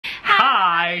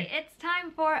Hi. It's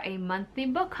time for a monthly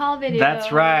book haul video.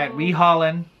 That's right. We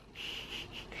haulin'.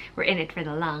 We're in it for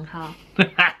the long haul.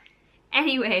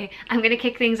 Anyway, I'm gonna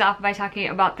kick things off by talking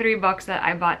about 3 books that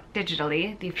I bought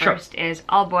digitally. The first is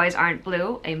All Boys Aren't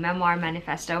Blue, a memoir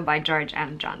manifesto by George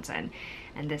M. Johnson.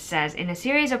 And this says, in a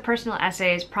series of personal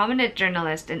essays, prominent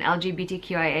journalist and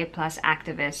LGBTQIA+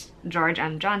 activist George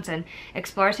M. Johnson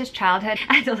explores his childhood,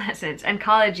 adolescence, and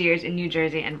college years in New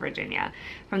Jersey and Virginia.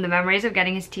 From the memories of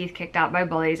getting his teeth kicked out by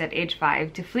bullies at age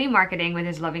 5 to flea marketing with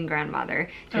his loving grandmother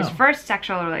to his first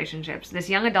sexual relationships, this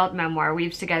young adult memoir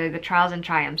weaves together the trials and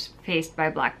triumphs faced by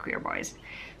Black queer boys.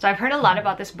 So I've heard a lot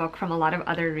about this book from a lot of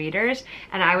other readers,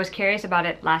 and I was curious about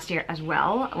it last year as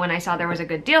well. When I saw there was a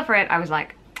good deal for it, I was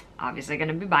like, obviously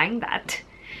gonna be buying that.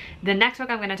 The next book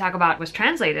I'm going to talk about was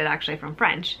translated actually from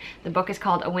French. The book is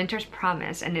called A Winter's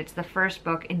Promise, and it's the first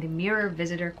book in the Mirror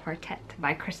Visitor Quartet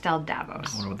by Christelle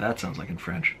Davos. I wonder what that sounds like in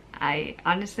French. I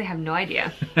honestly have no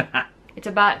idea. It's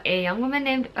about a young woman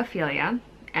named Ophelia,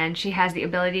 and she has the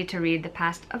ability to read the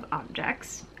past of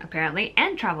objects, apparently,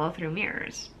 and travel through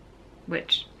mirrors,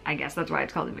 which I guess that's why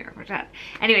it's called the Mirror Quartet.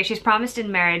 Anyway, she's promised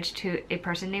in marriage to a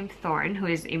person named Thorn, who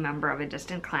is a member of a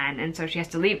distant clan, and so she has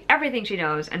to leave everything she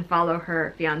knows and follow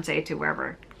her fiancé to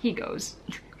wherever he goes.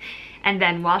 And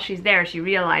then while she's there, she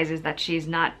realizes that she's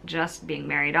not just being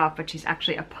married off, but she's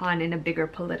actually a pawn in a bigger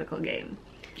political game.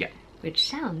 Yeah. Which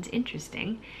sounds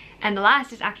interesting. And the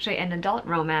last is actually an adult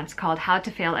romance called How to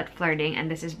Fail at Flirting,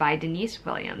 and this is by Denise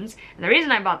Williams. And the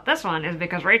reason I bought this one is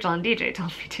because Rachel and DJ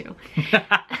told me to.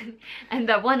 And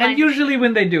the one line... And usually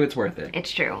when they do, it's worth it.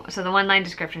 It's true. So the one-line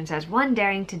description says, one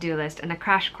daring to-do list and a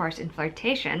crash course in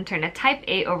flirtation turn a type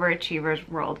A overachiever's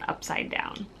world upside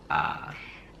down.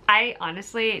 I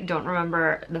honestly don't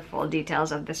remember the full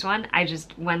details of this one. I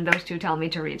just, when those two tell me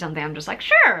to read something, I'm just like,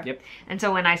 sure. Yep. And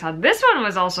so when I saw this one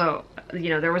was also, you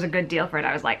know, there was a good deal for it,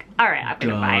 I was like, all right, I'm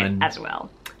gonna buy it as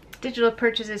well. Digital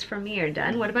purchases for me are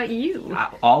done. What about you?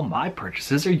 All my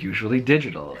purchases are usually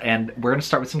digital, and we're gonna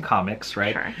start with some comics,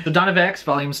 right? Sure. The Dawn of X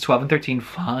volumes 12 and 13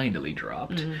 finally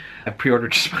dropped. I've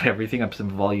pre-ordered just about everything up to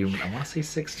volume, I want to say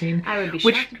 16. I would be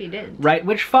shocked if you did. Right,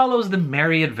 which follows the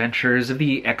merry adventures of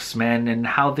the X-Men and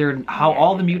how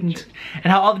all the mutants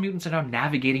are now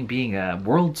navigating being a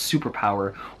world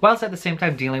superpower, whilst at the same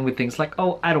time dealing with things like,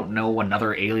 oh, I don't know,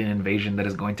 another alien invasion that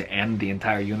is going to end the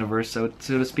entire universe, so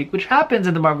to speak, which happens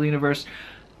in the Marvel Universe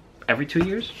every 2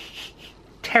 years.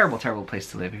 Terrible, terrible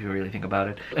place to live if you really think about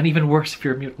it. And even worse if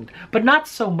you're a mutant. But not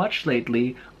so much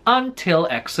lately until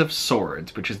X of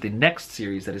Swords, which is the next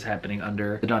series that is happening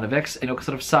under the Dawn of X and sort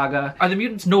of saga. Are the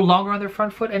mutants no longer on their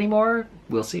front foot anymore?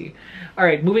 We'll see. All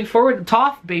right, moving forward,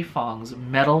 Toph Beifong's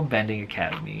Metal Bending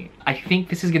Academy. I think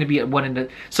this is going to be one in the...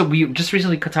 So we just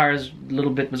recently, Katara's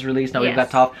little bit was released. Now we've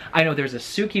got Toph. I know there's a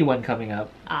Suki one coming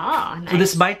up. Ah, nice. So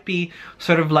this might be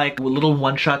sort of like little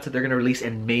one-shots that they're going to release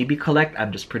and maybe collect.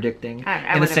 I'm just predicting.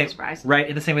 I wouldn't be surprised. Right,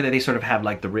 in the same way that they sort of have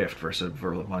like the Rift versus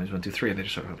volumes 1, 2, 3, and they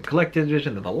just sort of have the collected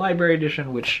edition, then the library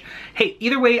edition, which, hey,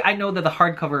 either way, I know that the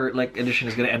hardcover like edition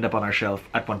is going to end up on our shelf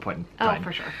at one point in time. Oh,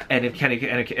 for sure. And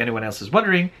if anyone else is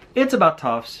wondering, it's about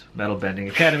Toph's Metal Bending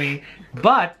Academy,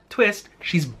 but twist,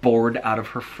 she's bored out of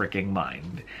her freaking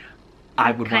mind.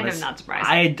 I would kind of not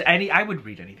surprised. I would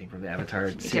read anything from the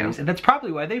Avatar series, and that's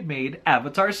probably why they've made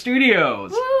Avatar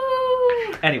Studios.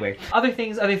 Woo! Anyway, other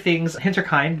things, Hints Are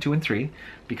Kind 2 and 3,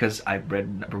 because I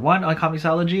read number 1 on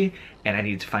Comixology, and I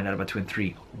needed to find out about 2 and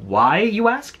 3. Why, you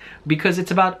ask? Because it's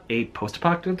about a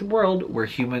post-apocalyptic world where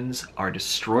humans are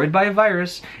destroyed by a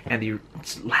virus, and the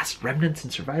last remnants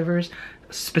and survivors,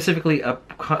 specifically a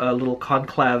little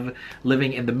conclave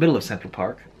living in the middle of Central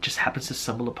Park, just happens to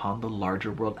stumble upon the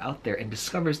larger world out there and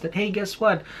discovers that, hey, guess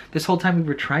what? This whole time we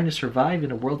were trying to survive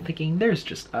in a world thinking there's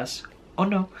just us. Oh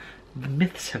no, the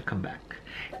myths have come back.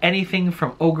 Anything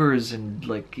from ogres and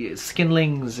like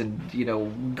skinlings and, you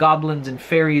know, goblins and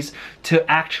fairies to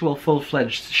actual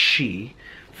full-fledged she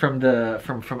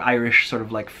from Irish sort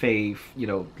of like fae, you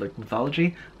know, like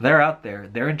mythology. They're out there.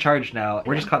 They're in charge now.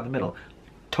 We're just caught in the middle.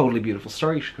 Totally beautiful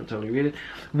story. You should totally read it.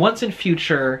 Once in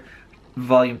Future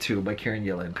Volume 2 by Kieran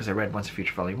Gillen, because I read Once in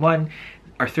Future Volume 1.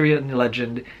 Arthurian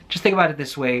legend. Just think about it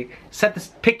this way.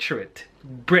 Picture it.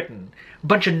 Britain. A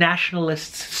bunch of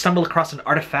nationalists stumble across an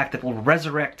artifact that will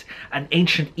resurrect an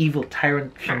ancient evil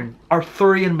tyrant from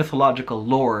Arthurian mythological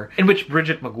lore, in which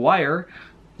Bridget Maguire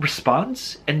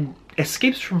responds and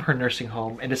escapes from her nursing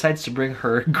home and decides to bring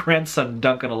her grandson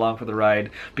Duncan along for the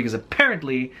ride, because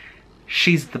apparently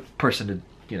she's the person to,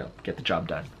 you know, get the job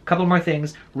done. A couple more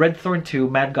things. Red Thorn 2,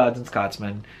 Mad Gods and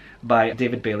Scotsmen by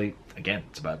David Bailey. Again,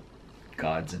 it's about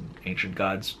gods and ancient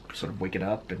gods sort of waking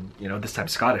up, and you know, this time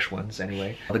Scottish ones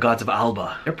anyway. The gods of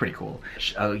Alba, they're pretty cool.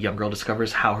 A young girl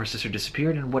discovers how her sister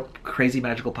disappeared and what crazy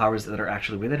magical powers that are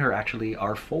actually within her actually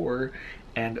are for,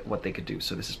 and what they could do.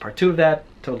 So this is part 2 of that.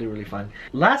 Totally really fun.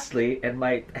 Lastly, and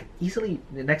my easily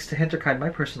next to Hinterkind, my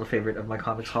personal favorite of my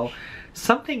comics haul,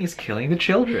 Something is Killing the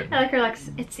Children. I like her, like,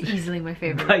 it's easily my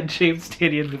favorite. By James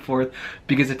Tynion IV,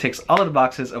 because it ticks all of the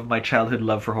boxes of my childhood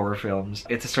love for horror films.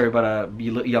 It's a story about a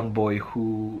young boy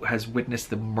who has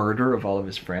witnessed the murder of all of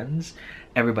his friends.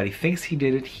 Everybody thinks he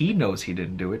did it. He knows he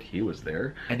didn't do it. He was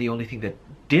there. And the only thing that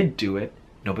did do it,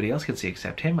 nobody else can see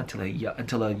except him,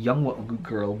 until a young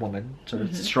woman sort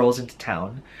of strolls into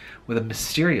town with a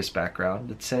mysterious background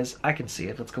that says, I can see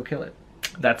it, let's go kill it.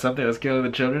 That's Something That's Killing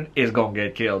the Children is gonna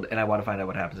get killed, and I want to find out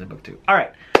what happens in book 2.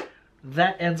 Alright,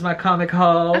 that ends my comic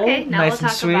haul. Okay, now nice we'll and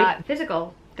talk sweet. about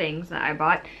physical things that I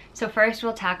bought. So first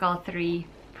we'll tackle 3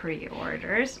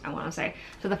 pre-orders, I want to say.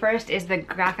 So the first is the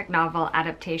graphic novel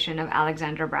adaptation of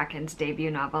Alexandra Bracken's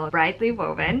debut novel, Brightly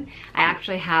Woven. I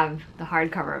actually have the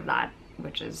hardcover of that,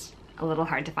 which is a little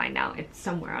hard to find now. It's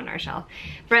somewhere on our shelf.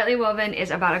 Brightly Woven is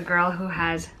about a girl who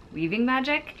has weaving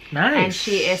magic. Nice. And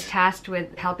she is tasked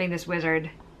with helping this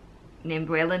wizard named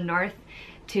Waylon North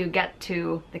to get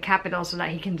to the capital so that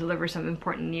he can deliver some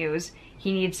important news.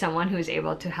 He needs someone who is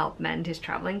able to help mend his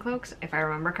traveling cloaks, if I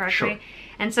remember correctly. Sure.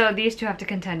 And so these two have to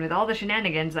contend with all the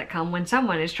shenanigans that come when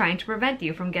someone is trying to prevent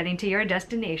you from getting to your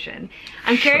destination.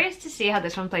 I'm curious to see how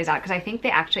this one plays out, because I think they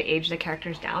actually age the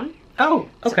characters down. Oh,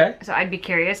 okay. So I'd be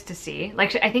curious to see.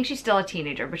 Like, I think she's still a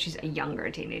teenager, but she's a younger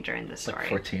teenager in this story. Like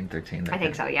 14, 13. I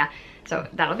think so, yeah. So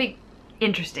that'll be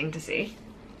interesting to see.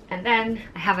 And then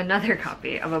I have another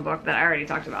copy of a book that I already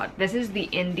talked about. This is the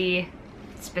indie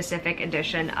specific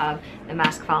edition of The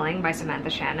Mask Falling by Samantha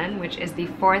Shannon, which is the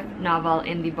 4th novel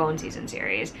in the Bone Season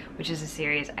series, which is a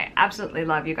series I absolutely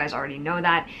love. You guys already know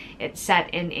that. It's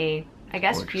set in a, I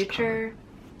guess, gorgeous future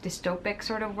dystopic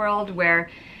sort of world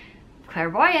where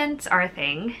clairvoyants are a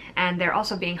thing, and they're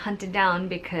also being hunted down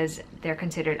because they're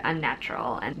considered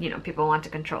unnatural, and you know, people want to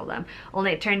control them.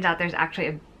 Only it turns out there's actually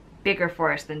a bigger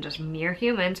force than just mere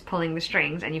humans pulling the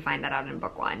strings, and you find that out in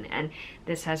book 1. And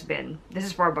this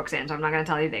is 4 books in, so I'm not going to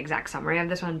tell you the exact summary of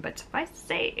this one, but suffice to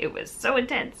say, it was so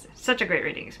intense. Such a great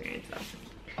reading experience though.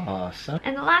 Awesome.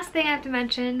 And the last thing I have to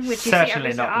mention, which you see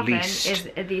every so often, is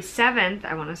the 7th,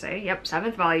 I want to say,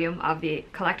 7th volume of the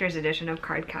collector's edition of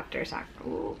Cardcaptor Sakura.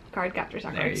 Ooh, Cardcaptor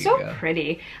Sakura. It's so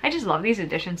pretty. I just love these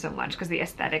editions so much because the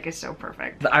aesthetic is so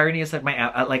perfect. The irony is that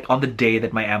my like on the day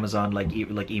that my Amazon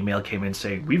email came in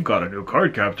saying we've got a new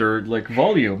Cardcaptor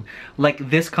volume, like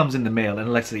this comes in the mail and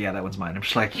Alexa, yeah, that one's mine. I'm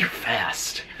just like, you're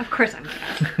fast. Of course I'm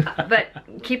fast. But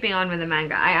keeping on with the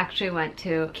manga, I actually went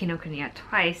to Kinokuniya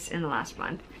twice in the last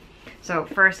month. So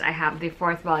first I have the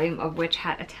 4th volume of Witch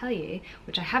Hat Atelier,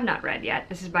 which I have not read yet.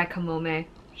 This is by Kamome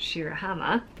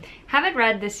Shirahama. Haven't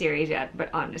read this series yet,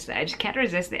 but honestly, I just can't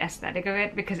resist the aesthetic of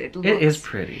it because it is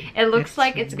pretty. It looks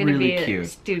like it's going to really be cute.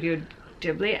 Studio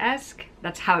Ghibli-esque.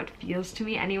 That's how it feels to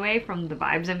me anyway from the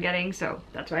vibes I'm getting, so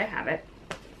that's why I have it.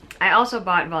 I also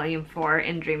bought volume 4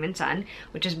 in Dream and Sun,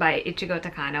 which is by Ichigo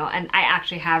Takano, and I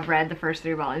actually have read the first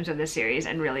 3 volumes of this series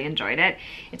and really enjoyed it.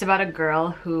 It's about a girl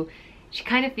who she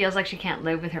kind of feels like she can't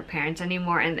live with her parents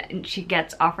anymore, and she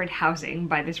gets offered housing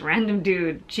by this random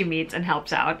dude she meets and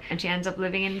helps out, and she ends up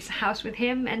living in this house with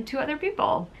him and 2 other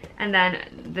people. And then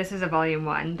this is a volume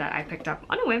 1 that I picked up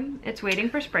on a whim. It's Waiting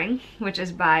for Spring, which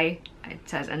is by, it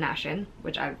says Anashin,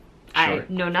 which I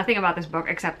know nothing about this book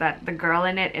except that the girl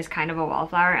in it is kind of a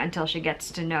wallflower until she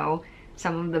gets to know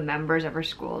some of the members of her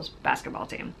school's basketball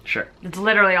team. Sure. That's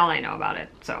literally all I know about it,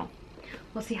 so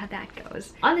we'll see how that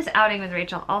goes. On this outing with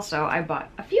Rachel also, I bought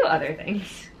a few other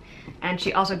things, and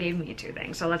she also gave me 2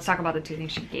 things. So let's talk about the 2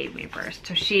 things she gave me first.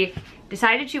 So she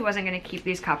decided she wasn't going to keep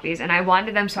these copies, and I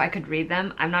wanted them so I could read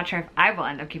them. I'm not sure if I will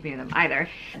end up keeping them either.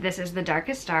 This is The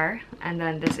Darkest Star, and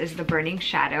then this is The Burning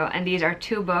Shadow, and these are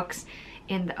 2 books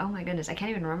in the, oh my goodness, I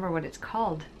can't even remember what it's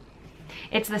called.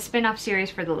 It's the spin-off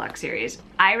series for the Lux series.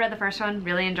 I read the first one,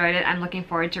 really enjoyed it. I'm looking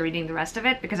forward to reading the rest of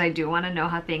it because I do want to know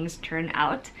how things turn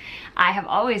out. I have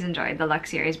always enjoyed the Lux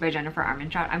series by Jennifer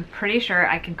Armentrout. I'm pretty sure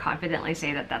I can confidently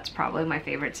say that that's probably my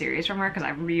favorite series from her because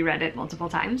I've reread it multiple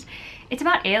times. It's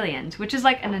about aliens, which is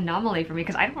like an anomaly for me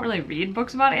because I don't really read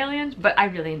books about aliens, but I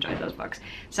really enjoyed those books.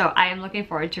 So I am looking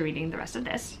forward to reading the rest of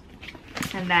this.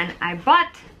 And then I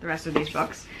bought the rest of these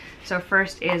books. So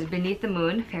first is Beneath the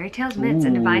Moon, Fairy Tales, Myths,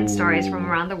 and Divine Stories from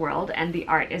Around the World, and the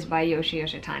art is by Yoshi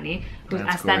Yoshitani, whose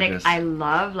aesthetic gorgeous. I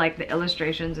love. Like, the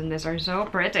illustrations in this are so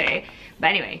pretty. But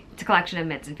anyway, it's a collection of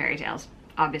myths and fairy tales.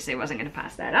 obviously wasn't going to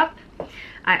pass that up.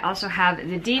 I also have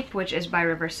The Deep, which is by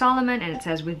River Solomon, and it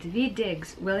says with V.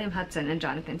 Diggs, William Hudson, and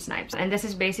Jonathan Snipes. And this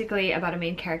is basically about a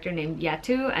main character named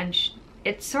Yatu, and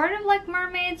it's sort of like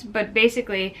mermaids, but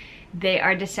basically they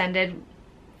are descended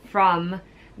from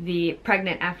the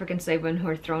pregnant African slave women who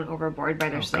were thrown overboard by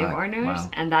their slave owners, wow.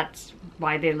 And that's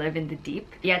why they live in the deep.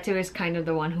 Yatu is kind of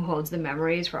the one who holds the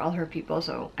memories for all her people,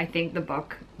 so I think the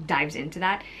book dives into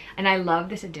that. And I love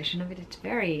this edition of it. It's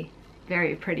very,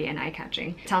 very pretty and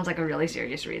eye-catching. It sounds like a really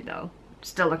serious read though.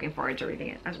 Still looking forward to reading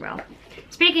it as well.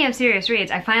 Speaking of serious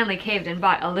reads, I finally caved and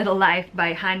bought A Little Life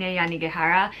by Hanya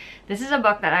Yanagihara. This is a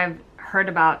book that I've heard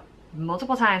about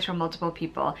multiple times from multiple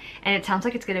people, and it sounds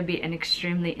like it's going to be an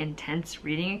extremely intense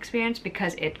reading experience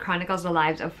because it chronicles the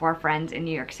lives of 4 friends in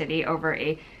New York City over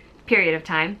a period of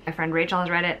time. My friend Rachel has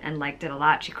read it and liked it a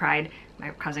lot. She cried. My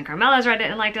cousin Carmela has read it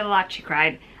and liked it a lot. She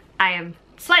cried. I am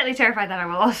slightly terrified that I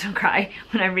will also cry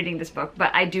when I'm reading this book,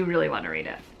 but I do really want to read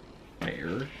it.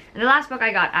 Fair. And the last book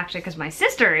I got, actually, because my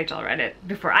sister Rachel read it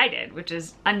before I did, which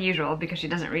is unusual because she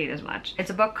doesn't read as much. It's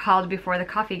a book called Before the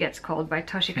Coffee Gets Cold by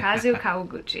Toshikazu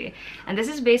Kawaguchi. And this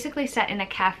is basically set in a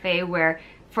cafe where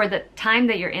for the time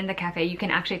that you're in the cafe, you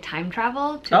can actually time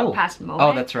travel to a past moment.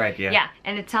 Oh, that's right, yeah. Yeah,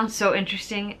 and it sounds so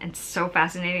interesting and so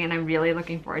fascinating, and I'm really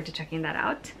looking forward to checking that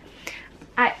out.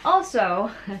 I also,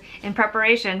 in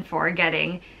preparation for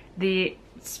getting the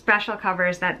special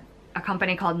covers that a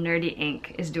company called Nerdy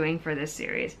Inc. is doing for this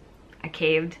series, I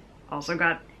caved. Also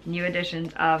got new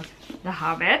editions of The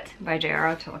Hobbit by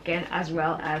J.R.R. Tolkien, as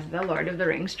well as the Lord of the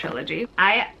Rings trilogy.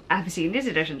 I have seen these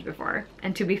editions before,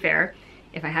 and to be fair,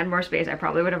 if I had more space, I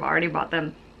probably would have already bought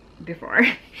them before.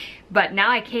 But now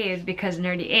I caved because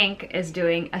Nerdy Inc. is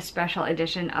doing a special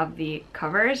edition of the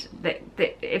covers.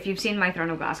 If you've seen my Throne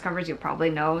of Glass covers, you'll probably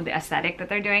know the aesthetic that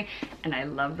they're doing, and I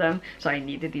love them, so I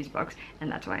needed these books,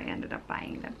 and that's why I ended up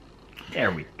buying them. There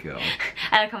we go.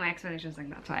 I like how my explanations, like,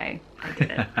 that's why I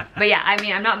did it. But yeah, I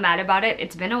mean, I'm not mad about it.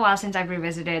 It's been a while since I've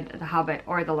revisited The Hobbit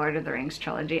or the Lord of the Rings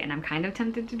trilogy, and I'm kind of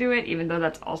tempted to do it, even though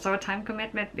that's also a time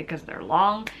commitment because they're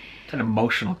long. It's an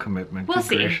emotional commitment. We'll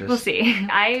see. Gracious. We'll see.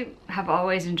 I have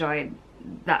always enjoyed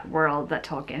that world that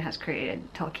Tolkien has created.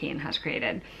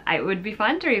 It would be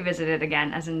fun to revisit it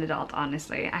again as an adult,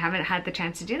 honestly. I haven't had the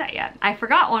chance to do that yet. I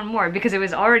forgot one more because it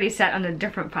was already set on a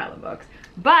different pile of books.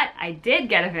 But I did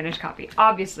get a finished copy,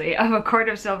 obviously, of A Court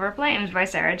of Silver Flames by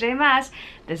Sarah J. Maas.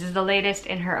 This is the latest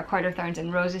in her A Court of Thorns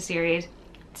and Roses series.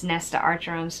 It's Nesta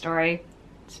Archeron's story.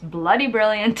 It's bloody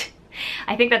brilliant.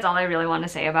 I think that's all I really want to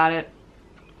say about it.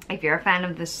 If you're a fan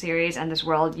of this series and this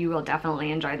world, you will definitely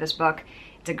enjoy this book.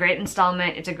 It's a great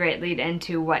installment. It's a great lead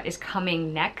into what is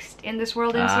coming next in this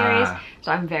world and series.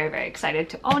 So I'm very, very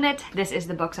excited to own it. This is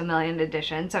the Books A Million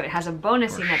edition, so it has a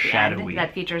bonus scene at the end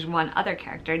that features one other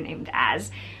character named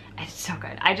Az. It's so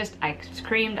good. I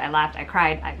screamed, I laughed, I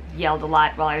cried, I yelled a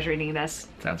lot while I was reading this.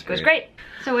 Sounds great. It was great.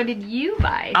 So what did you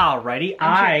buy? Alrighty,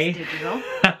 I'm sure it's digital.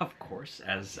 Of course,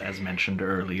 as mentioned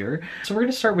earlier. So we're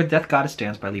going to start with Death Goddess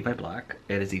Dance by Levi Black.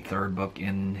 It is the 3rd book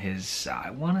in his,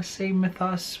 I want to say,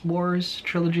 Mythos Wars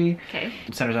trilogy. Okay.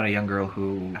 It centers on a young girl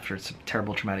who, after some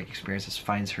terrible traumatic experiences,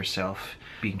 finds herself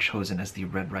being chosen as the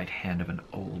red right hand of an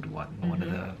old one, one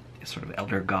of the sort of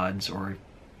elder gods, or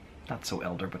not so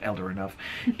elder, but elder enough,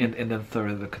 in the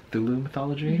Cthulhu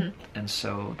mythology. And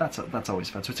so that's always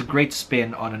fun. So it's a great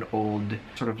spin on an old,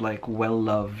 sort of like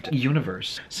well-loved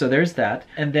universe. So there's that.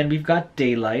 And then we've got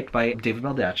Daylight by David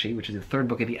Baldacci, which is the 3rd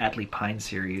book in the Atlee Pine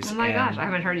series. Oh my gosh, I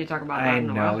haven't heard you talk about that in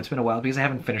a while. I know, it's been a while because I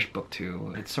haven't finished book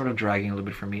 2. It's sort of dragging a little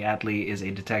bit for me. Atlee is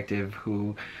a detective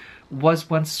who was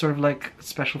once sort of like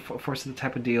special forces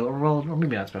type of deal, or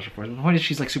maybe not special forces. The point is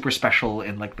she's like super special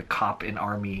in like the cop in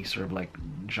army sort of like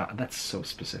genre. That's so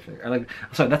specific. Or like,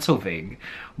 sorry, that's so vague.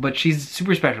 But she's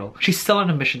super special. She's still on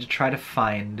a mission to try to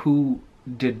find who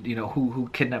did, you know, who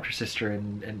kidnapped her sister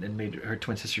and made her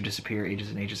twin sister disappear ages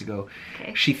and ages ago.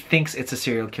 Okay. She thinks it's a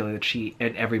serial killer that she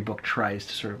in every book tries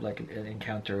to sort of like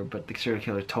encounter, but the serial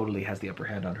killer totally has the upper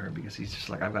hand on her because he's just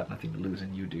like, I've got nothing to lose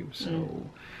and you do, so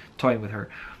toying with her.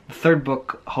 The 3rd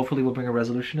book hopefully will bring a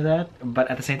resolution to that, but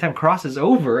at the same time crosses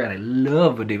over, and I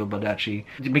love David Baldacci.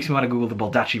 It makes me want to Google the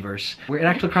Baldacci-verse, where it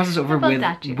actually crosses over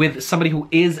with somebody who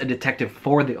is a detective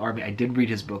for the army. I did read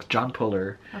his books. John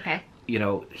Puller. Okay. You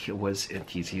know, he's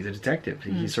a detective.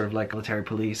 He's sort of like military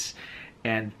police.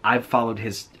 And I've followed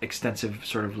his extensive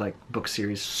sort of like book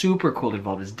series. Super cool. It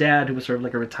involved his dad, who was sort of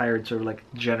like a retired sort of like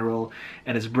general,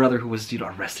 and his brother, who was, you know,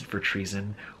 arrested for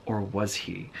treason, or was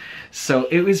he? So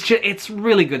it was just, it's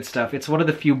really good stuff. It's one of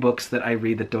the few books that I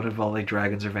read that don't involve like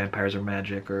dragons or vampires or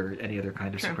magic or any other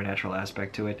kind of supernatural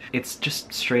aspect to it. It's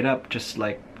just straight up just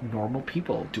like normal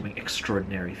people doing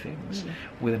extraordinary things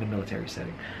within a military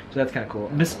setting. So that's kind of cool.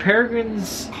 Miss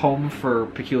Peregrine's Home for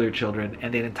Peculiar Children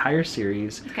and an entire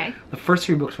series. Okay. The first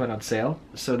 3 books went on sale.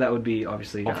 So that would be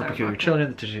obviously Home for Peculiar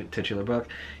Children, the titular book.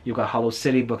 You've got Hollow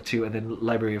City book 2 and then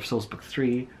Library of Souls book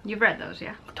 3. You've read those,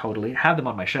 yeah? Totally. Have them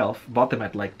on my shelf. Bought them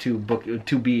at like 2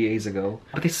 BAs ago.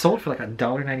 But they sold for like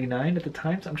 $1.99 at the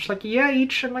time. So I'm just like, yeah,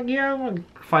 each. I'm like, yeah, I'm gonna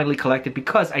finally collect it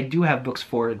because I do have books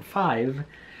 4 and 5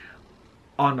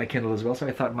 on my Kindle as well, so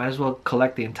I thought might as well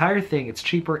collect the entire thing. It's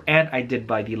cheaper, and I did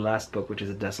buy the last book, which is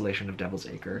A Desolation of Devil's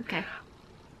Acre. Okay.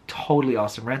 Totally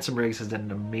awesome. Ransom Riggs has done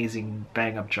an amazing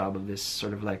bang-up job of this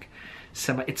sort of like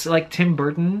it's like Tim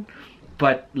Burton,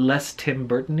 but less Tim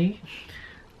Burton-y.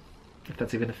 If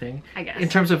that's even a thing. I guess. In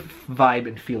terms of vibe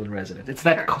and feel and resonance. It's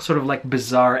that sort of like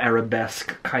bizarre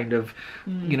arabesque kind of,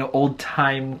 you know,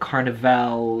 old-time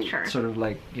carnival sort of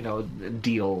like, you know,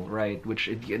 deal, right? Which,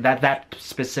 that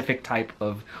specific type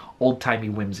of old-timey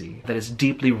whimsy that is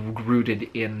deeply rooted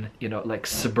in, you know, like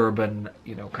suburban,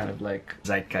 you know, kind of like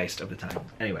zeitgeist of the time.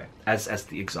 Anyway, as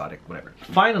the exotic, whatever.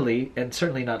 Finally, and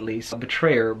certainly not least,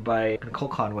 Betrayer by Nicole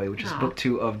Conway, which is book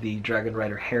 2 of the Dragon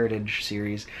Rider Heritage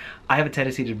series. I have a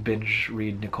tendency to binge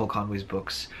read Nicole Conway's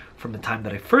books from the time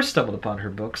that I first stumbled upon her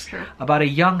books about a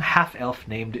young half-elf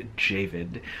named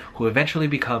Javid, who eventually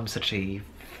becomes such a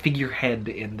figurehead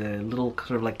in the little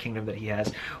sort of like kingdom that he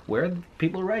has, where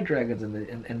people ride dragons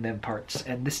in them parts.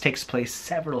 And this takes place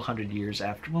several hundred years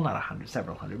after, well, not 100,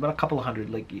 several hundred, but a couple of hundred,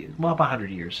 like, well, about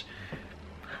 100 years.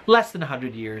 Less than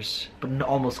 100 years, but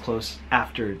almost close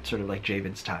after sort of like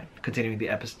Javid's time. Continuing the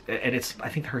episode, and it's, I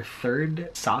think, her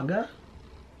 3rd saga,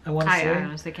 I want to say. I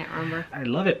honestly can't remember. I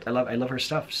love it. I love her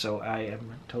stuff, so I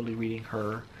am totally reading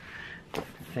her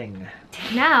thing.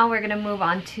 Now we're gonna move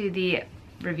on to the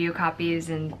review copies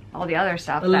and all the other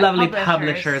stuff that lovely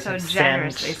publishers so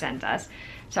generously sent us.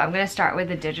 So I'm gonna start with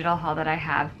the digital haul that I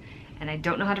have, and I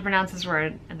don't know how to pronounce this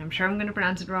word, and I'm sure I'm gonna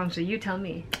pronounce it wrong, so you tell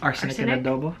me. Arsenic and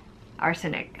adobo?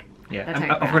 Arsenic. Yeah,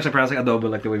 of course I'm pronouncing adobo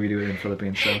like the way we do it in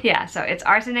Philippines. So. Yeah, so it's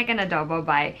Arsenic and Adobo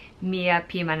by Mia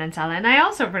P. Manansala, and I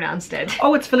also pronounced it.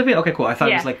 Oh, it's Filipino. Okay, cool. I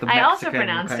thought it was like the Mexican. I also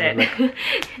pronounced it like...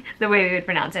 the way we would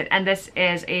pronounce it. And this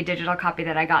is a digital copy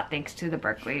that I got thanks to the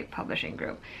Berkeley Publishing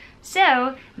Group.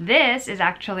 So this is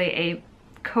actually a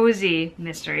cozy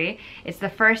mystery. It's the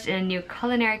first in a new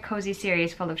culinary cozy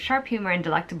series full of sharp humor and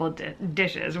delectable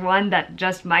dishes. One that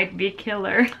just might be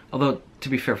killer. Although, to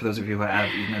be fair, for those of you who have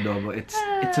eaten adobo,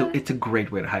 it's a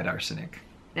great way to hide arsenic.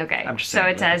 Okay, so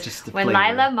it says, when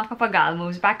Lila Macapagal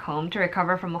moves back home to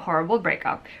recover from a horrible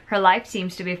breakup, her life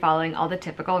seems to be following all the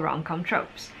typical rom-com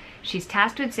tropes. She's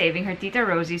tasked with saving her Tita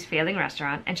Rosie's failing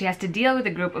restaurant, and she has to deal with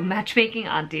a group of matchmaking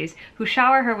aunties who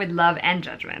shower her with love and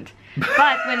judgment.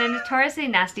 But when a notoriously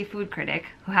nasty food critic,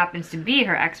 who happens to be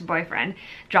her ex-boyfriend,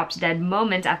 drops dead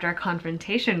moments after a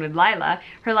confrontation with Lila,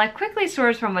 her life quickly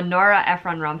soars from a Nora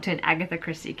Ephron rom to an Agatha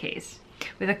Christie case.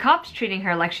 With the cops treating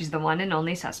her like she's the one and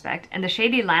only suspect, and the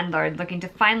shady landlord looking to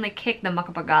finally kick the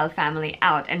Macapagal family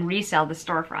out and resell the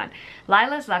storefront,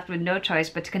 Lila's left with no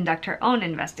choice but to conduct her own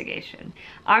investigation.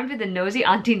 Armed with the nosy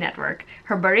auntie network,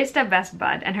 her barista best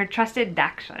bud, and her trusted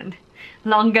dachshund,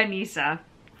 Longanisa,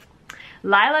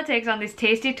 Lila takes on this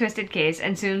tasty, twisted case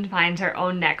and soon finds her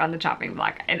own neck on the chopping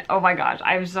block. And oh my gosh,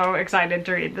 I'm so excited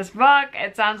to read this book.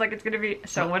 It sounds like it's going to be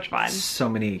so much fun. So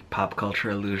many pop culture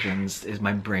allusions.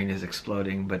 My brain is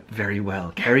exploding, but very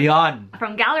well. Carry on!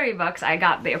 From Gallery Books, I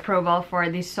got the approval for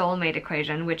The Soulmate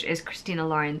Equation, which is Christina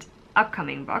Lauren's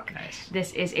upcoming book. Nice.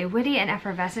 This is a witty and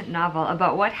effervescent novel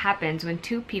about what happens when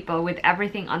two people with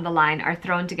everything on the line are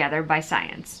thrown together by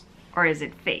science. Or is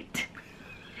it fate?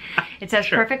 It says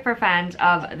perfect for fans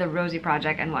of the Rosie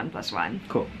Project and 1+1.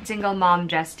 Cool. Single mom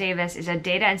Jess Davis is a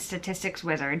data and statistics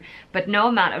wizard, but no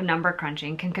amount of number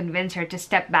crunching can convince her to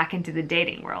step back into the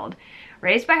dating world.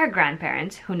 Raised by her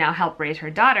grandparents, who now help raise her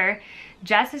daughter,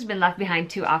 Jess has been left behind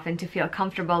too often to feel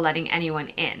comfortable letting anyone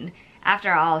in.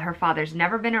 After all, her father's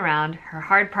never been around, her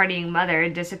hard-partying mother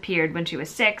disappeared when she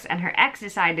was 6, and her ex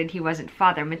decided he wasn't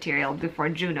father material before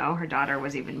Juno, her daughter,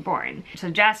 was even born. So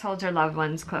Jess holds her loved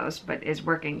ones close, but is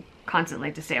working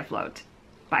constantly to stay afloat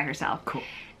by herself. Cool.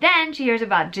 Then she hears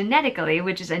about Genetically,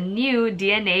 which is a new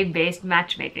DNA-based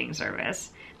matchmaking service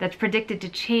that's predicted to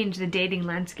change the dating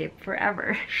landscape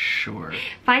forever. Sure.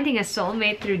 Finding a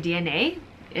soulmate through DNA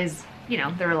is, you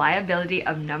know, the reliability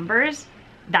of numbers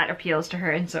that appeals to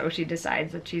her, and so she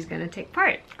decides that she's going to take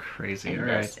part. Crazy, all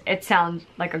right. It sounds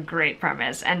like a great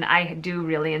premise, and I do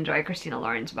really enjoy Christina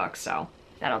Lauren's books, so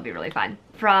That'll be really fun.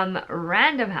 From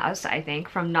Random House, I think,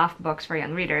 from Knopf Books for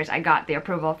Young Readers, I got the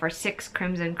approval for 6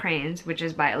 Crimson Cranes, which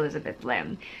is by Elizabeth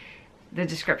Lim. The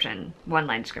description,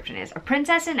 one-line description is, a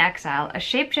princess in exile, a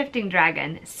shape-shifting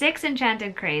dragon, 6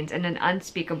 enchanted cranes, and an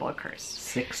unspeakable curse.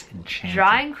 6 enchanted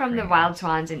Drawing from the cranes. wild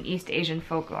swans in East Asian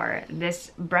folklore,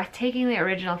 this breathtakingly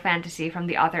original fantasy from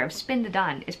the author of Spin the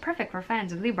Dawn is perfect for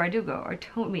fans of Lee Bardugo or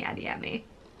Tomi Adeyemi.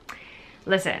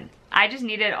 Listen, I just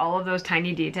needed all of those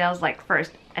tiny details, like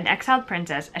first, an exiled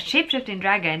princess, a shape-shifting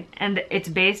dragon, and it's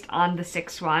based on the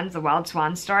 6 swans, the wild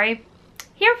swan story.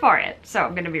 Here for it. So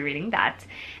I'm going to be reading that.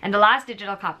 And the last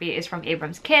digital copy is from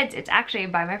Abrams Kids. It's actually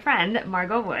by my friend,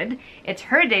 Margot Wood. It's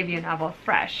her debut novel,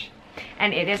 Fresh.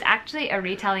 And it is actually a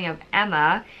retelling of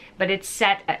Emma, but it's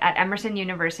set at Emerson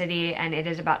University, and it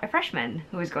is about a freshman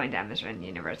who is going to Emerson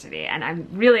University. And I'm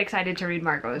really excited to read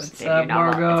Margot's debut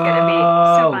novel. Margot? It's going to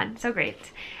be so fun, so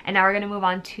great. And now we're going to move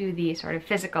on to the sort of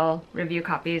physical review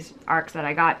copies, arcs that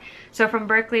I got. So from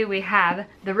Berkeley, we have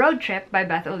The Road Trip by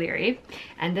Beth O'Leary.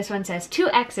 And this one says, 2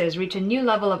 exes reach a new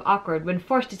level of awkward when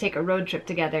forced to take a road trip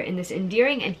together in this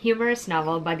endearing and humorous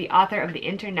novel by the author of the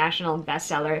international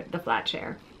bestseller, The Flat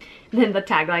Share. Then the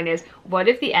tagline is, what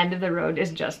if the end of the road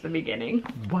is just the beginning?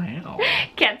 Wow.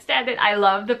 Can't stand it. I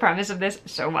love the premise of this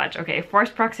so much. Okay,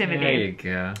 forced proximity. There you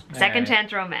go. Second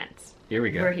chance romance. Here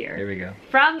we go. We're here. Here we go.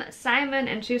 From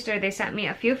Simon & Schuster, they sent me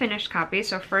a few finished copies.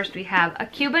 So first we have A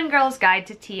Cuban Girl's Guide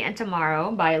to Tea and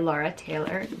Tomorrow by Laura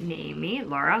Taylor Namey.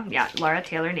 Laura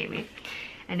Taylor Namey.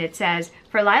 And it says,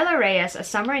 for Lila Reyes, a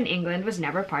summer in England was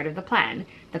never part of the plan.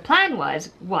 The plan was,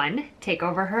 1, take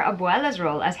over her abuela's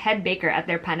role as head baker at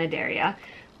their panaderia,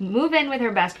 move in with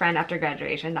her best friend after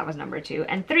graduation, that was number 2,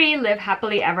 and 3, live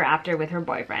happily ever after with her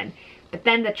boyfriend. But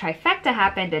then the trifecta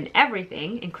happened and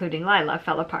everything, including Lila,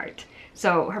 fell apart.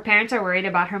 So her parents are worried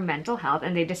about her mental health,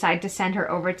 and they decide to send her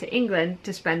over to England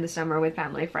to spend the summer with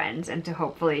family friends and to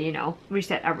hopefully, you know,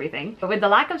 reset everything. But with the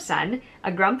lack of sun,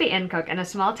 a grumpy inn cook, and a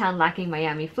small town lacking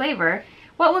Miami flavor,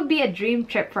 what would be a dream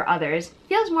trip for others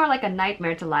feels more like a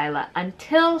nightmare to Lila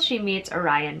until she meets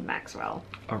Orion Maxwell.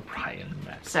 Orion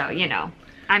Maxwell. So, you know,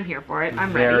 I'm here for it.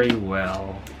 I'm ready. Very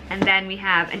well. And then we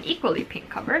have an equally pink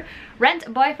cover, Rent a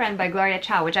Boyfriend by Gloria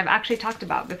Chow, which I've actually talked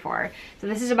about before. So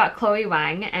this is about Chloe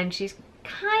Wang, and she's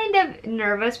kind of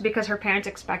nervous because her parents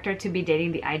expect her to be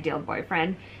dating the ideal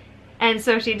boyfriend. And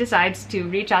so she decides to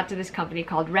reach out to this company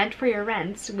called Rent for Your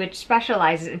Rents, which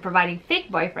specializes in providing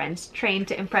fake boyfriends trained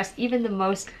to impress even the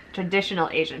most traditional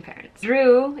Asian parents.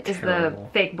 Drew is the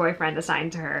fake boyfriend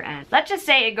assigned to her, and let's just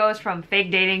say it goes from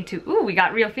fake dating to, ooh, we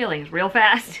got real feelings real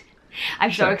fast.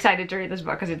 I'm so excited to read this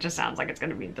book because it just sounds like it's going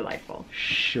to be delightful.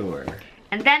 Sure.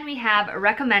 And then we have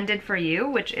Recommended for You,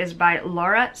 which is by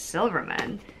Laura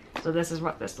Silverman. So this is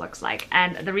what this looks like.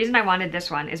 And the reason I wanted this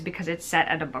one is because it's set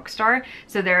at a bookstore.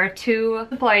 So there are 2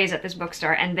 employees at this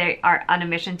bookstore, and they are on a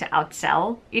mission to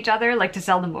outsell each other, like to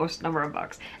sell the most number of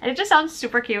books. And it just sounds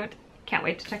super cute. Can't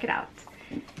wait to check it out.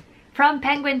 From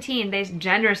Penguin Teen, they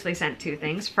generously sent 2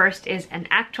 things. First is an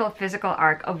actual physical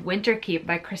arc of Winter Keep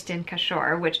by Kristin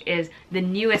Cashore, which is the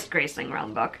newest Graceling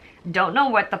Realm book. Don't know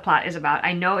what the plot is about.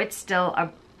 I know it's still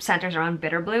centers around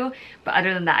Bitter Blue, but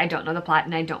other than that, I don't know the plot,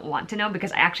 and I don't want to know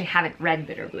because I actually haven't read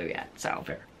Bitter Blue yet. So,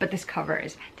 fair. But this cover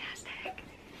is fantastic.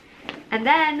 And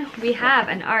then we have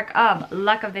an arc of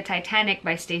Luck of the Titanic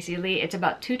by Stacey Lee. It's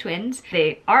about 2 twins.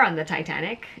 They are on the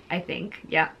Titanic, I think.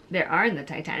 Yeah, they are in the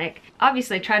Titanic.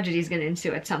 Obviously, tragedy is going to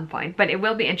ensue at some point, but it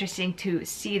will be interesting to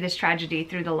see this tragedy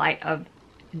through the light of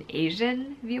an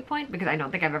Asian viewpoint, because I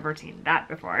don't think I've ever seen that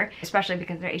before, especially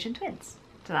because they're Asian twins.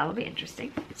 So that'll be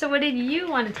interesting. So what did you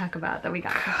want to talk about that we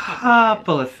got?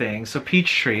 Couple of things. So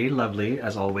Peachtree, lovely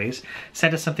as always,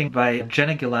 sent us something by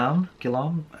Jenna Guillaume.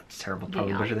 Guillaume? That's terrible.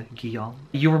 Probably butchered that. Guillaume.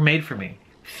 You Were Made for Me.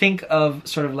 Think of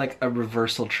sort of like a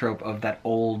reversal trope of that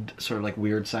old sort of like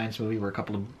weird science movie where a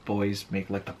couple of boys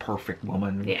make like the perfect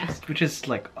woman, which is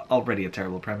like already a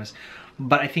terrible premise.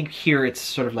 But I think here it's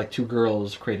sort of like 2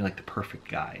 girls creating like the perfect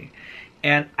guy.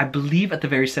 And I believe at the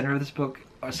very center of this book,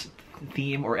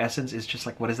 theme or essence is just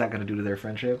like, what is that going to do to their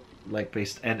friendship, like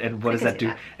based and what does that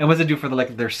do, and what does it do for the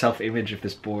like their self-image if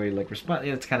this boy like responds,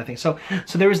 it's kind of thing. So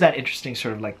there was that interesting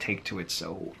sort of like take to it.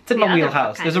 So it's in my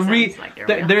wheelhouse. There's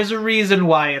a reason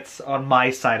why it's on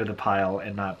my side of the pile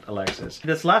and not Alexis.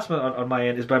 This last one on my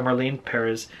end is by Marlene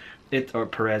Perez,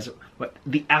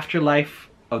 The Afterlife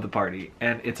of the Party,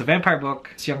 and it's a vampire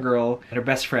book. This young girl and her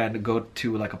best friend go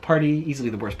to like a party, easily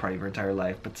the worst party of her entire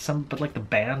life, but like the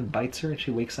band bites her and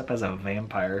she wakes up as a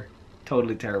vampire.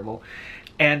 Totally terrible.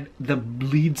 And the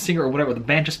lead singer or whatever, the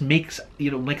band just makes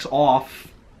off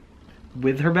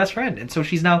with her best friend. And so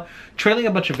she's now trailing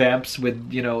a bunch of vamps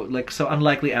with, you know, like so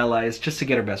unlikely allies just to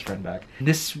get her best friend back.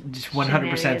 This just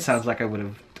 100% sounds like I would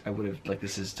have, like,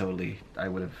 this is totally, I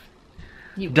would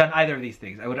have done either of these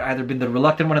things. I would have either been the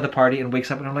reluctant one at the party and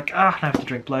wakes up and I'm like, ah, I have to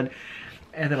drink blood.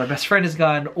 And then my best friend is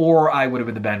gone, or I would have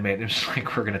been the bandmate. And it's just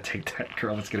like, we're gonna take that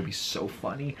girl. It's gonna be so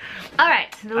funny. All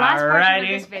right, the last portion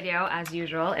of this video, as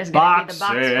usual, is gonna be the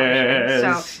box portion.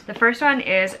 So the first one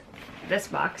is this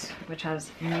box, which has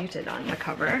muted on the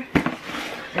cover.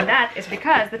 And that is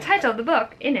because the title of the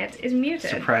book in it is muted.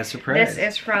 Surprise, surprise. This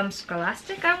is from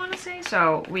Scholastic, I want to say.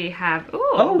 So we have, ooh.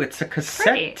 Oh, it's a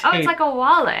cassette tape. Oh, it's like a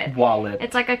wallet. Wallet.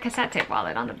 It's like a cassette tape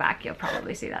wallet on the back. You'll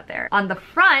probably see that there. On the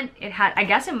front, it had, I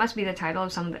guess it must be the title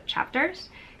of some of the chapters,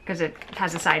 because it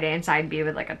has a side A and side B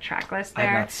with like a track list there.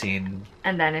 I've not seen.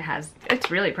 And then it has,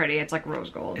 it's really pretty. It's like rose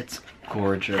gold. It's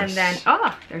gorgeous. And then,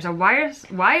 oh, there's a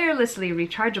wirelessly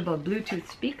rechargeable Bluetooth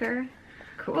speaker.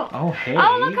 Cool. Oh, hey.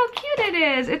 Oh, look how cute it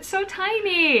is. It's so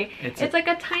tiny. It's like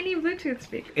a tiny Bluetooth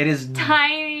speaker. It is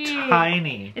tiny.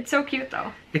 Tiny. It's so cute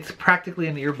though. It's practically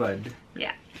an earbud.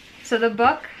 Yeah. So the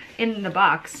book in the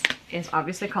box is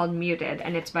obviously called Muted,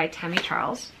 and it's by Tammy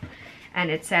Charles.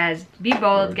 And it says, be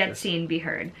bold, get seen, be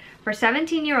heard. For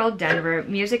 17-year-old Denver,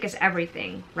 music is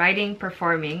everything. Writing,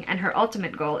 performing, and her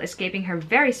ultimate goal, escaping her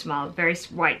very small, very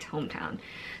white hometown.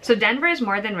 So Denver is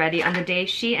more than ready on the day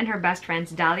she and her best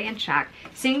friends Dali and Shaq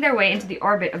sing their way into the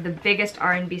orbit of the biggest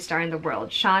R&B star in the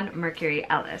world, Sean Mercury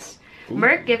Ellis. Ooh.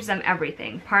 Merc gives them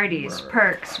everything, parties,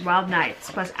 perks, wild nights,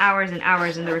 plus hours and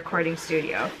hours in the recording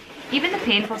studio. Even the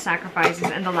painful sacrifices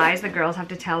and the lies the girls have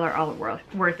to tell are all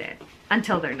worth it,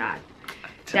 until they're not.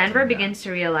 Denver begins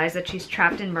to realize that she's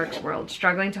trapped in Merc's world,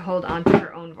 struggling to hold on to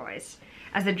her own voice.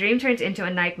 As the dream turns into a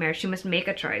nightmare, she must make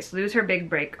a choice, lose her big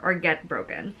break, or get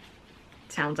broken.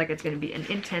 Sounds like it's going to be an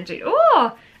intense read.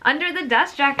 Oh, under the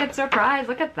dust jacket surprise.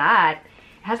 Look at that.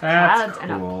 It has clouds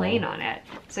and a plane on it.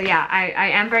 So yeah,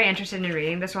 I am very interested in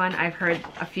reading this one. I've heard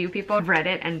a few people have read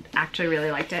it and actually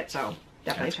really liked it. So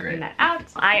definitely checking that out.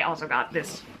 I also got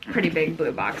this pretty big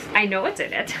blue box. I know what's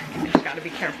in it. I just got to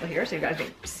be careful here so you guys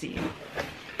don't see.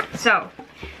 So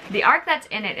the arc that's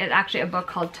in it is actually a book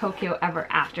called Tokyo Ever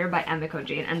After by Emiko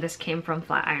Jean, and this came from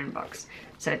Flatiron Books.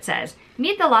 So it says,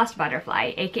 meet the lost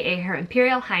butterfly, aka Her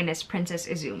Imperial Highness Princess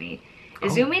Izumi.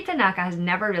 Izumi Tanaka has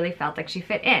never really felt like she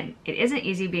fit in. It isn't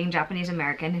easy being Japanese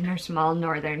American in her small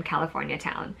northern California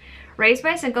town. Raised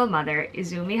by a single mother,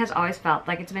 Izumi has always felt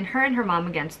like it's been her and her mom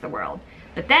against the world.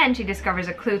 But then she discovers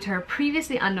a clue to her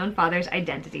previously unknown father's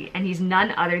identity, and he's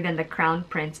none other than the Crown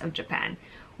Prince of Japan.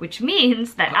 Which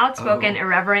means that outspoken,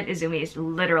 irreverent Izumi is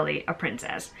literally a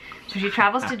princess. So she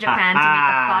travels to Japan to meet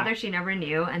the father she never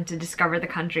knew and to discover the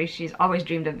country she's always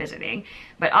dreamed of visiting.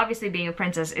 But obviously being a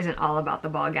princess isn't all about the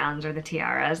ball gowns or the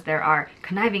tiaras. There are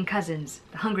conniving cousins,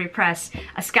 the hungry press,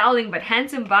 a scowling but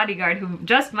handsome bodyguard who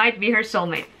just might be her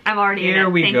soulmate. I'm already in it. Here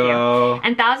we go.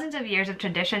 And thousands of years of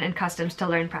tradition and customs to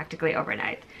learn practically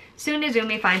overnight. Soon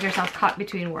Izumi finds herself caught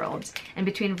between worlds and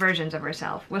between versions of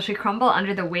herself. Will she crumble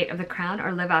under the weight of the crown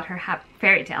or live out her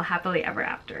fairy tale happily ever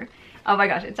after? Oh my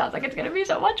gosh, it sounds like it's gonna be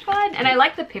so much fun. And I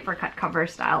like the paper cut cover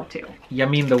style too. You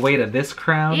mean the weight of this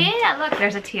crown? Yeah, look,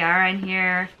 there's a tiara in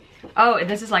here. Oh,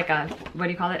 this is like a, what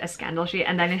do you call it? A scandal sheet.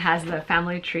 And then it has the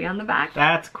family tree on the back.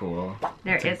 That's cool.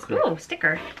 There is, ooh,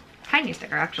 sticker. Tiny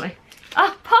sticker actually.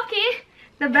 Oh, Pocky!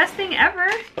 The best thing ever.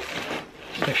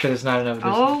 Make sure there's not enough.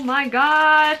 Oh my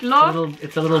god, look!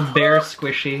 It's a little bear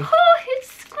squishy. Oh,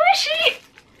 it's squishy!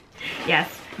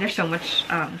 Yes, there's so much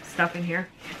stuff in here.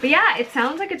 But yeah, it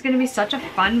sounds like it's gonna be such a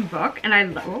fun book, and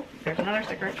oh, there's another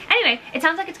sticker. Anyway, it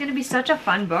sounds like it's gonna be such a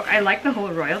fun book. I like the whole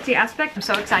royalty aspect. I'm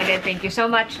so excited. Thank you so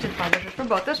much to the publishers for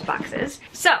both those boxes.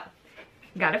 So,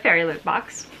 got a fairy loot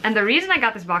box. And the reason I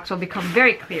got this box will become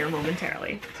very clear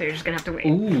momentarily. So you're just gonna have to wait.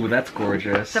 Ooh, that's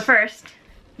gorgeous. So first,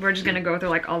 we're just gonna go through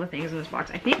like all the things in this box.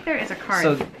 I think there is a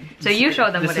card. So you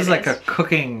show them what it is. This is like a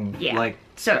cooking, like,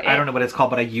 so I don't know what it's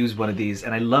called, but I use one of these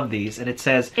and I love these. And it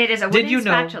says, it is a wooden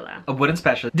spatula. A wooden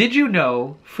spatula. Did you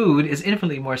know food is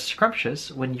infinitely more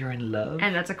scrumptious when you're in love?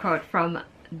 And that's a quote from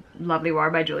Lovely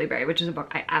War by Julie Berry, which is a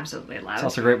book I absolutely love. It's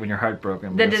also great when you're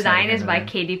heartbroken. The design is by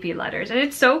KDP Letters, and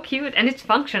it's so cute, and it's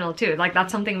functional too. Like,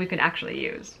 that's something we could actually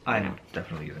use. I'm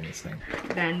definitely using this thing.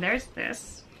 Then there's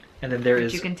this. And then there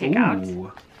is, you can take out.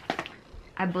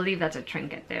 I believe that's a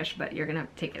trinket dish, but you're gonna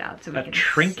have to take it out so we can see. A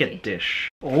trinket dish.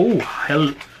 Oh,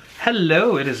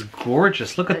 hello! It is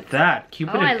gorgeous. Look at that.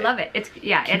 Cupid. Oh, I love it. It's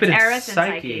Eros and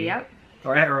Psyche. Yep.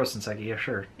 Or Eros and Psyche. Yeah,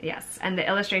 sure. Yes, and the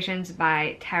illustrations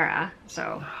by Tara.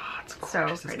 So it's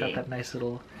gorgeous. So pretty. It's got that nice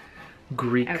little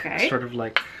Greek sort of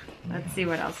like. Let's see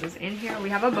what else is in here. We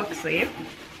have a book sleeve.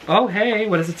 Oh, hey,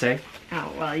 what does it say?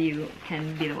 Oh, well, you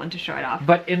can be the one to show it off.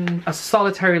 But in a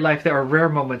solitary life, there are rare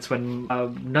moments when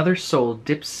another soul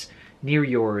dips near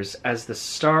yours as the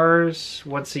stars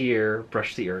once a year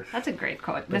brush the earth. That's a great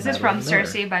quote. This is from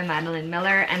Circe by Madeline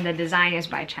Miller, and the design is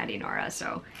by Chatty Nora.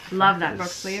 So love that book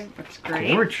sleeve. Looks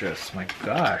great. Gorgeous, my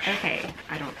gosh. Okay,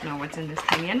 I don't know what's in this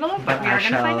tiny envelope, but we are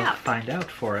going to find out. Find out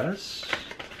for us.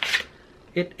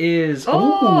 It is.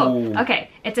 Oh, okay.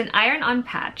 It's an iron-on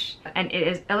patch, and it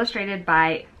is illustrated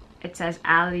by. It says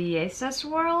Aliasis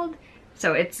World,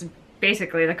 so it's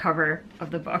basically the cover of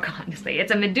the book, honestly.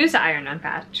 It's a Medusa iron-on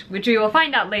patch, which we will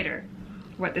find out later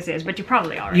what this is, but you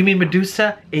probably already You mean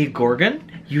Medusa, a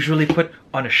Gorgon, usually put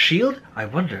on a shield? I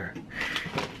wonder.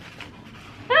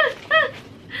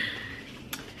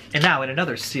 And now in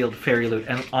another sealed fairy loot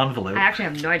envelope. I actually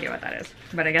have no idea what that is,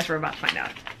 but I guess we're about to find out.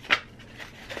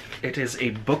 It is a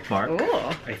bookmark. Ooh.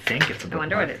 I think it's a bookmark. I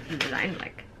wonder what it's designed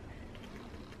like.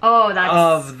 Oh, that's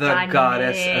of the stunning.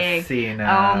 goddess Athena.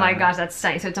 Oh my gosh, that's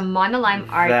stunning. So it's a monoline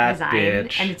art That design,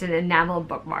 bitch. and it's an enamel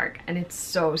bookmark, and it's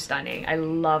so stunning. I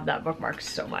love that bookmark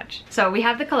so much. So we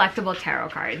have the collectible tarot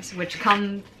cards, which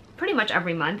come pretty much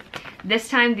every month. This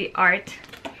time the art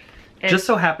just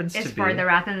so happens to be for The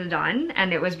Wrath and the Dawn,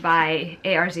 and it was by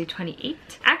ARZ28.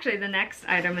 Actually, the next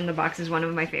item in the box is one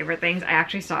of my favorite things. I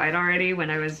actually saw it already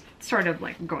when I was sort of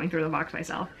like going through the box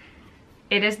myself.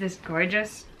 It is this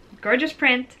gorgeous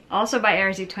print, also by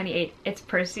ARZ28. It's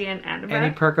Percy and Annabeth.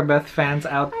 Any Perkabeth fans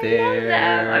out there? I love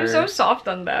them. I'm so soft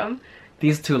on them.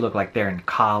 These two look like they're in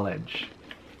college.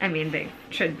 I mean, they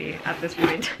should be at this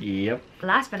point. Yep.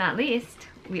 Last but not least,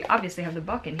 we obviously have the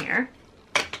book in here.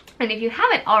 And if you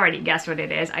haven't already guessed what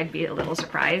it is, I'd be a little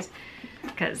surprised.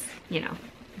 Because, you know.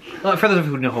 Well, for those of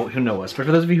you who know us, but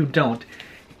for those of you who don't,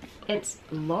 it's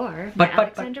Lore by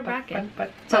Alexandra Bracken.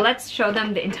 So let's show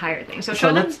them the entire thing. So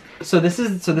this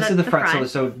is the front.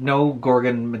 So no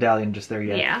Gorgon medallion just there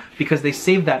yet. Yeah. Because they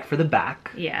saved that for the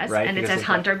back. Yes. Right? And it says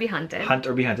Hunt or Be Hunted. Hunt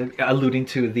or Be Hunted, alluding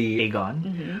to the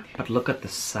Aegon. But look at the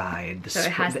side. So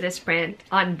it has this print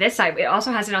on this side. It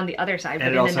also has it on the other side,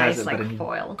 but in a nice like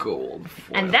foil. Gold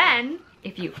foil. And then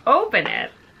if you open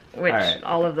it, which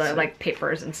all of the like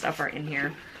papers and stuff are in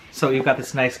here. So you've got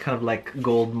this nice kind of like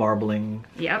gold marbling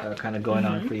kind of going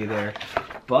on for you there.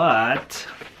 But,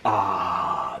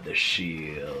 the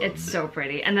shield. It's so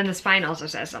pretty. And then the spine also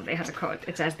says something, it has a quote.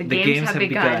 It says, the games have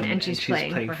begun and she's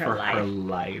playing for her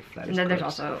life. And then there's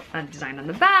also a design on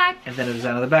the back. And then a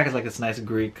design on the back is like this nice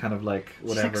Greek kind of like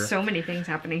whatever. There's like so many things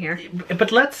happening here.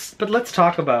 But let's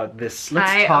talk about this.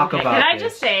 Let's talk about Can I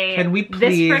just say, can we please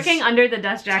this freaking Under the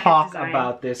Dust Jacket talk design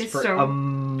about this for so a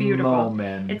beautiful.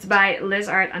 moment. It's by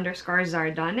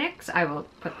LizArt_Zardonix. I will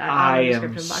put that on the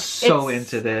description box. So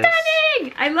into this.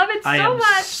 Stunning! I love it so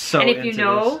much. So and if you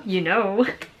know, you know.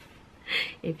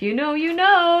 If you know, you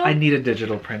know. I need a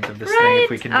digital print of this thing if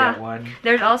we can get one.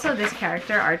 There's also this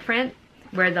character art print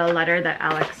where the letter that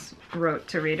Alex wrote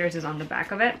to readers is on the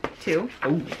back of it too.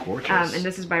 Oh, gorgeous. And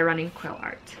this is by Running Quill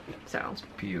Art. So it's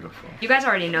beautiful. You guys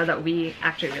already know that we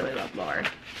actually really love Lore.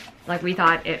 Like, we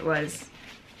thought it was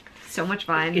so much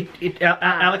fun.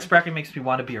 Alex Bracken makes me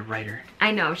want to be a writer.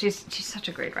 I know, she's such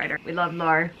a great writer. We love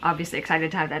Lore, obviously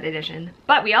excited to have that edition.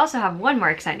 But we also have one more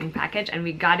exciting package, and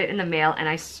we got it in the mail, and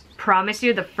I promise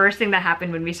you the first thing that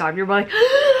happened when we saw it, we were like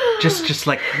just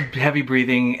like heavy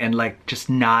breathing and like just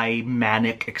nigh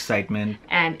manic excitement.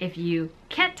 And if you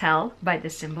can't tell by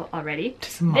this symbol already,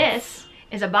 this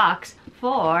is a box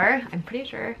for, I'm pretty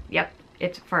sure, yep,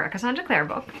 it's for a Cassandra Clare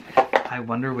book. I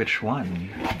wonder which one.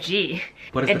 Gee.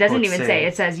 What does it doesn't even say.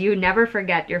 It says, you never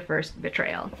forget your first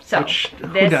betrayal. So,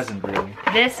 who doesn't really?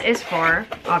 This is for,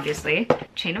 obviously,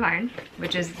 Chain of Iron,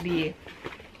 which is the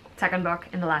second book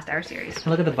in the Last Hour series. And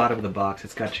look at the bottom of the box.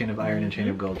 It's got Chain of Iron and Chain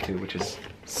of Gold too, which is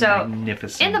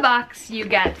magnificent. In the box, you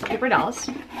get paper dolls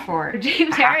for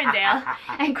James Arundel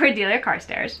and Cordelia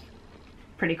Carstairs.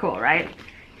 Pretty cool, right?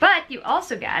 But you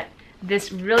also get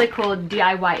this really cool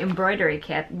DIY embroidery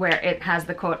kit where it has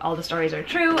the quote, all the stories are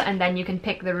true, and then you can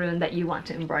pick the rune that you want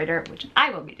to embroider, which I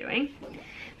will be doing.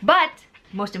 But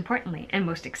most importantly and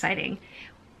most exciting,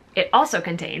 it also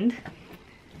contained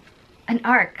an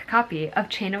ARC copy of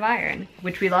Chain of Iron,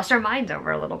 which we lost our minds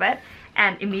over a little bit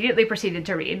and immediately proceeded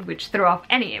to read, which threw off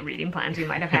any reading plans we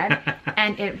might have had.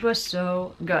 And it was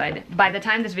so good. By the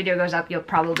time this video goes up, you'll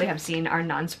probably have seen our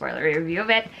non-spoilery review of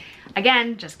it.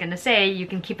 Again, just gonna say, you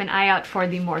can keep an eye out for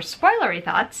the more spoilery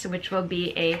thoughts, which will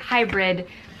be a hybrid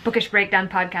Bookish Breakdown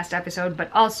podcast episode,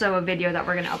 but also a video that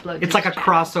we're going to upload to It's like a this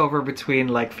channel. crossover between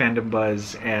like Fandom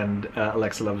Buzz and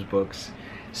Alexa Loves Books.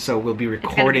 So we'll be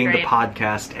recording the great.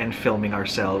 podcast and filming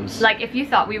ourselves. Like, if you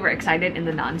thought we were excited in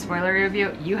the non-spoiler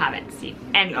review, you haven't seen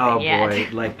anything Oh yet. boy,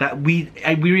 like that we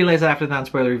realized that after the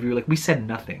non-spoiler review, like we said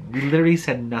nothing. We literally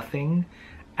said nothing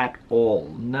at all.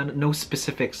 No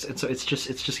specifics. And so it's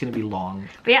just gonna be long.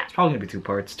 But yeah. It's probably gonna be 2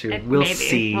 parts too. We'll Maybe.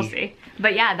 see. We'll see.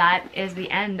 But yeah, that is the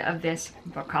end of this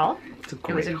book haul.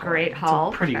 It was a great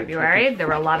haul for February. There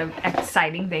were a lot of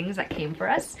exciting things that came for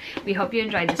us. We hope you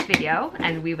enjoyed this video,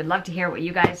 and we would love to hear what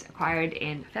you guys acquired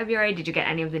in February. Did you get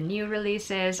any of the new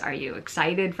releases? Are you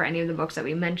excited for any of the books that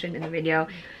we mentioned in the video?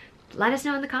 Let us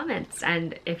know in the comments,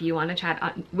 and if you want to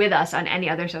chat with us on any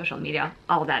other social media,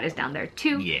 all that is down there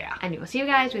too. Yeah. And we will see you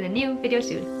guys with a new video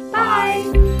soon.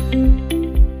 Bye!